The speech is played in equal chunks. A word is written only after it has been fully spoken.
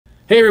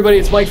Hey everybody,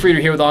 it's Mike Frieder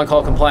here with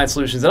On-Call Compliance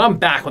Solutions, and I'm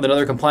back with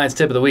another compliance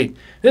tip of the week.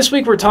 This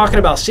week we're talking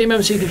about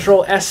CMMC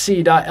Control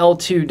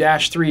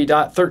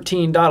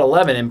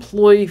SC.L2-3.13.11,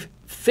 employee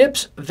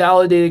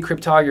FIPS-validated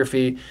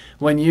cryptography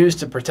when used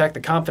to protect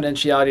the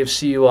confidentiality of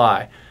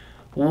CUI.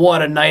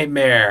 What a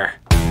nightmare!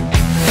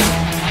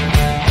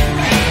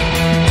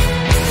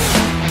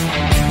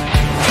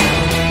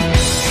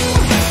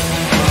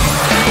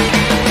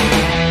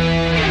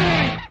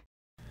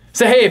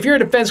 So hey, if you're a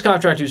defense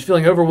contractor who's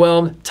feeling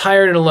overwhelmed,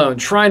 tired, and alone,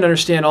 trying to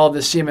understand all of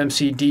this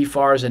CMMC,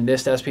 DFARS, and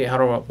NIST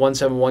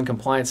SP-171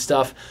 compliance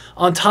stuff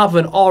on top of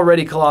an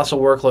already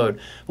colossal workload,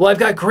 well, I've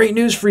got great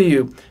news for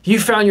you. You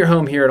found your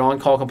home here at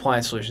On-Call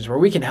Compliance Solutions, where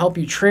we can help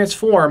you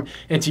transform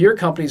into your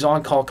company's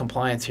on-call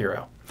compliance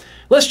hero.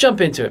 Let's jump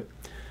into it.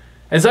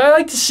 As I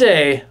like to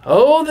say,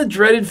 oh, the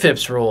dreaded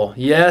FIPS rule.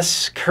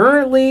 Yes,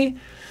 currently,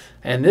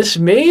 and this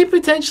may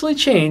potentially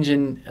change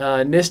in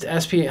NIST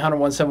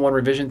SP-171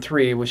 Revision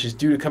 3, which is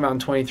due to come out in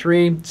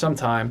 23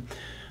 sometime.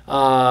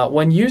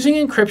 When using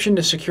encryption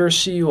to secure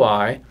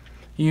CUI,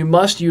 you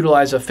must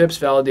utilize a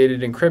FIPS-validated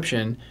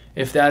encryption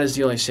if that is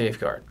the only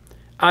safeguard,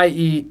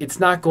 i.e. it's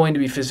not going to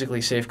be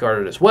physically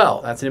safeguarded as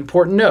well. That's an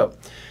important note.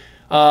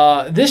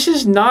 This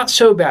is not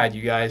so bad,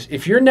 you guys.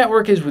 If your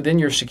network is within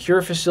your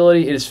secure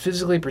facility, it is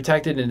physically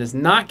protected and does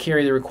not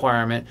carry the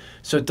requirement,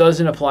 so it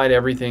doesn't apply to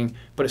everything,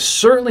 but it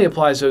certainly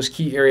applies to those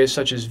key areas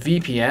such as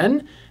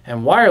VPN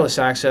and wireless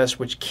access,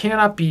 which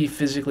cannot be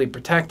physically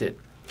protected.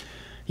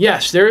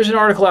 Yes, there is an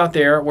article out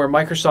there where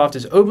Microsoft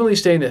is openly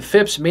stating that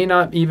FIPS may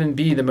not even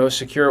be the most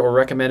secure or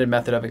recommended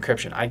method of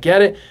encryption. I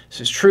get it,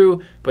 this is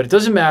true, but it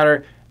doesn't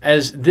matter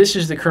as this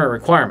is the current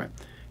requirement.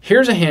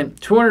 Here's a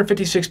hint,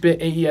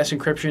 256-bit AES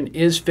encryption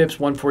is FIPS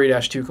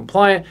 140-2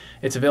 compliant.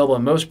 It's available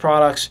in most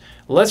products.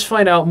 Let's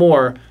find out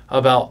more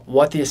about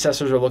what the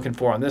assessors are looking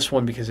for on this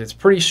one because it's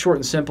pretty short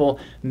and simple.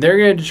 They're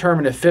going to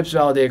determine if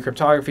FIPS-validated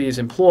cryptography is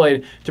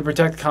employed to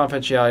protect the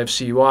confidentiality of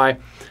CUI.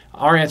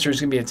 Our answer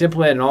is going to be it's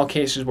implemented in all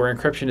cases where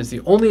encryption is the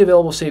only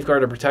available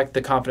safeguard to protect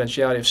the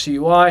confidentiality of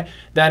CUI.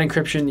 That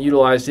encryption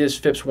utilized is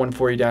FIPS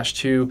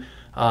 140-2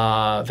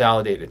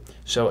 validated.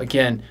 So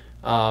again,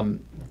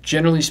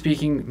 generally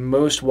speaking,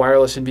 most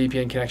wireless and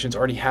VPN connections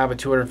already have a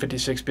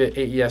 256-bit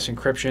AES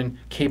encryption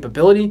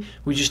capability.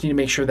 We just need to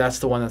make sure that's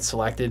the one that's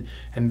selected.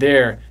 And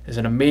there is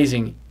an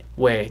amazing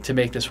way to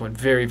make this one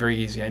very, very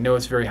easy. I know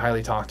it's very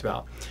highly talked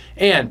about.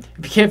 And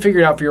if you can't figure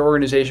it out for your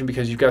organization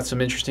because you've got some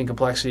interesting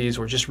complexities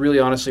or just really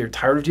honestly are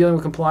tired of dealing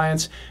with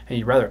compliance and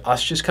you'd rather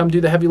us just come do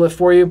the heavy lift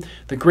for you,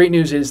 the great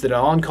news is that at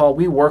On-Call,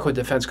 we work with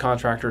defense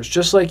contractors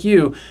just like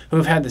you who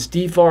have had this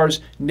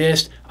DFARS,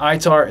 NIST,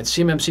 ITAR, and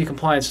CMMC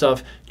compliance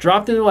stuff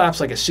dropped in their laps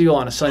like a seal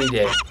on a sunny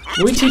day.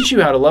 We teach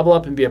you how to level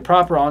up and be a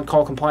proper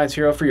on-call compliance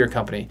hero for your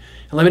company,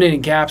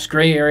 eliminating gaps,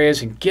 gray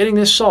areas, and getting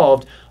this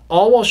solved,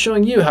 all while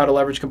showing you how to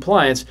leverage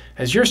compliance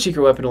as your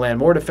secret weapon to land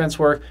more defense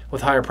work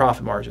with higher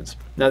profit margins.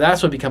 Now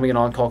that's what becoming an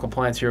on-call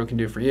compliance hero can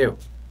do for you.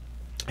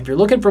 If you're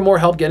looking for more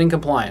help getting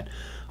compliant,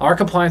 our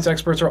compliance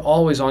experts are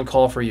always on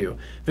call for you.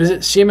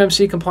 Visit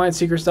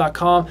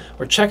cmmccompliancesecrets.com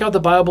or check out the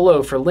bio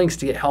below for links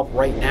to get help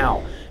right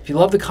now. If you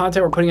love the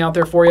content we're putting out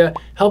there for you,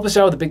 help us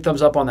out with a big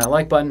thumbs up on that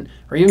like button,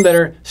 or even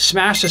better,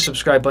 smash the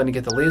subscribe button to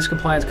get the latest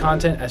compliance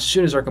content as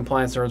soon as our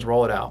compliance nerds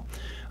roll it out.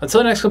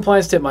 Until the next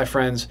compliance tip, my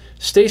friends,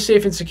 stay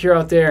safe and secure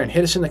out there and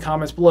hit us in the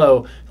comments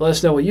below to let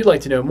us know what you'd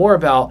like to know more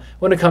about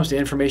when it comes to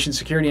information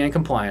security and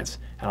compliance.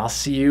 And I'll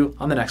see you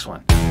on the next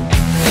one.